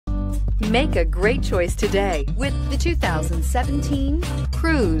Make a great choice today with the 2017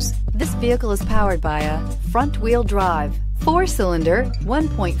 Cruze. This vehicle is powered by a front-wheel drive, 4-cylinder,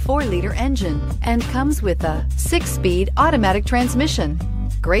 1.4-liter engine, and comes with a 6-speed automatic transmission.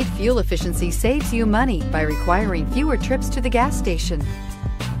 Great fuel efficiency saves you money by requiring fewer trips to the gas station.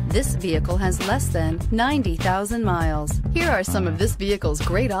 This vehicle has less than 90,000 miles. Here are some of this vehicle's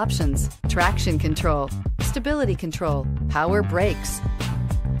great options: traction control, stability control, power brakes.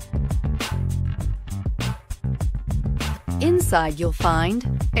 Inside you'll find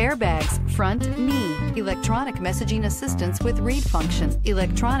airbags, front knee, electronic messaging assistance with read function,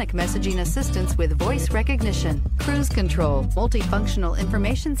 electronic messaging assistance with voice recognition, cruise control, multifunctional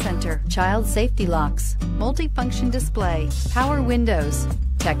information center, child safety locks, multifunction display, power windows,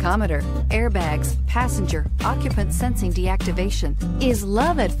 tachometer, airbags, passenger, occupant sensing deactivation. Is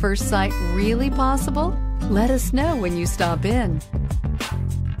love at first sight really possible? Let us know when you stop in.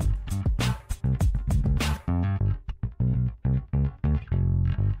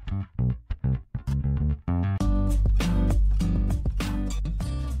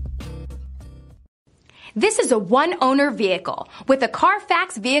 This is a one-owner vehicle with a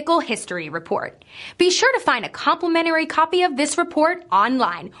Carfax Vehicle History Report. Be sure to find a complimentary copy of this report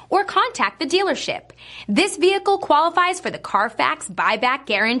online or contact the dealership. This vehicle qualifies for the Carfax Buyback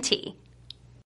Guarantee.